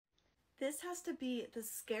This has to be the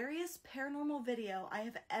scariest paranormal video I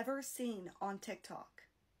have ever seen on TikTok.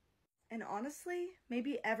 And honestly,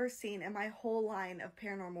 maybe ever seen in my whole line of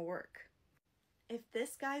paranormal work. If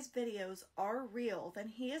this guy's videos are real, then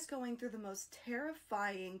he is going through the most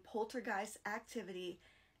terrifying poltergeist activity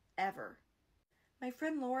ever. My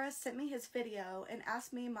friend Laura sent me his video and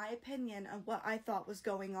asked me my opinion on what I thought was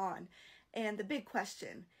going on. And the big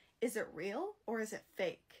question, is it real or is it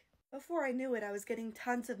fake? Before I knew it, I was getting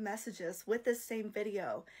tons of messages with this same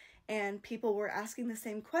video, and people were asking the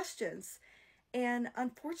same questions. And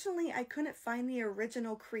unfortunately, I couldn't find the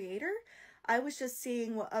original creator. I was just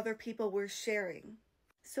seeing what other people were sharing.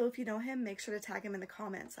 So if you know him, make sure to tag him in the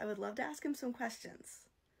comments. I would love to ask him some questions.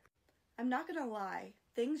 I'm not gonna lie,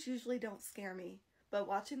 things usually don't scare me, but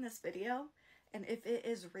watching this video, and if it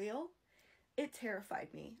is real, it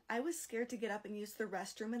terrified me. I was scared to get up and use the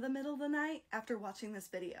restroom in the middle of the night after watching this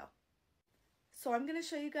video. So I'm going to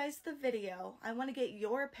show you guys the video. I want to get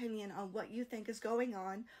your opinion on what you think is going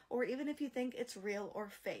on, or even if you think it's real or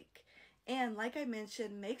fake. And like I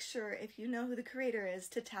mentioned, make sure if you know who the creator is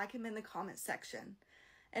to tag him in the comment section.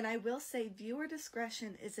 And I will say viewer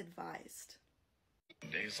discretion is advised.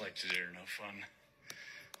 Days like today are no fun.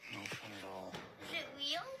 No fun at all. Is it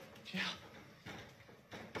real? Yeah.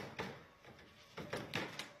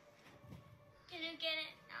 Can you get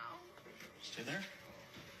it now? Stay there.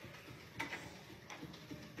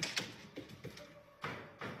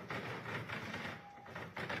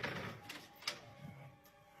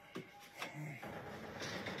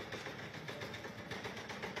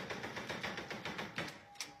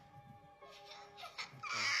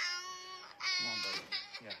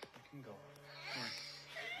 Can go. Come on.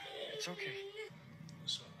 It's okay.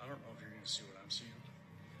 So I don't know if you're gonna see what I'm seeing,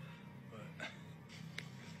 but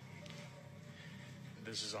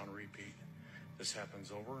this is on repeat. This happens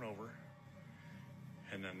over and over,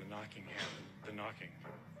 and then the knocking happens. The knocking,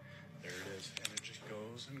 there it is, and it just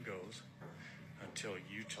goes and goes until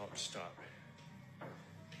you tell it to stop.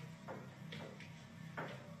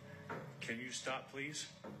 Can you stop, please?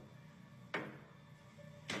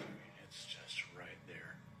 It's just right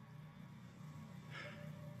there.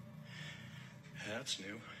 That's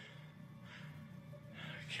new.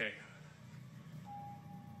 Okay.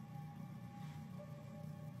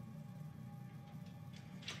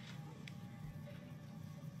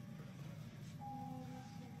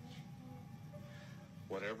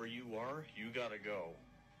 Whatever you are, you gotta go.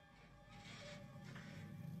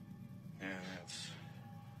 And that's...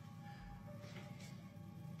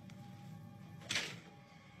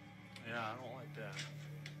 Yeah, I don't like that.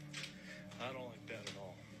 I don't like that at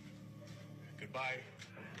all. Goodbye.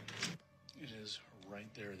 It is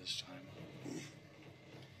right there this time.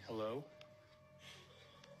 Hello?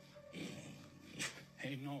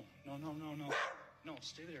 Hey, no. No,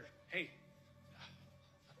 stay there. Hey.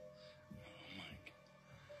 Oh my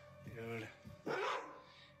God. Dude.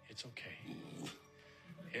 It's okay.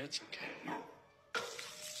 It's okay.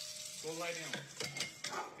 Go lie down.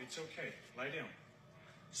 It's okay. Lie down.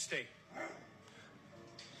 Stay.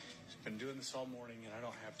 Been doing this all morning and I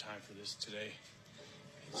don't have time for this today.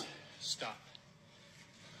 Stop.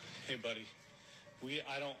 Hey buddy,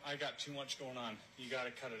 I got too much going on. You gotta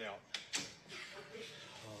cut it out.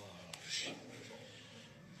 Oh shit.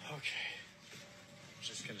 Okay. I'm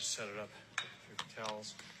just gonna set it up with the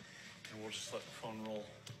towels and we'll just let the phone roll.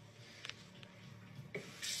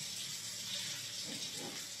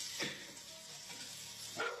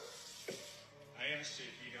 I asked you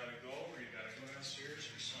if you gotta go or you gotta go downstairs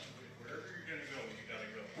or something. Wherever you're gonna go, you gotta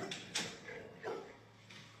go.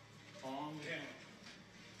 Calm down.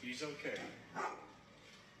 He's okay.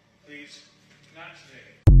 Please, not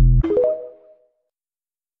today.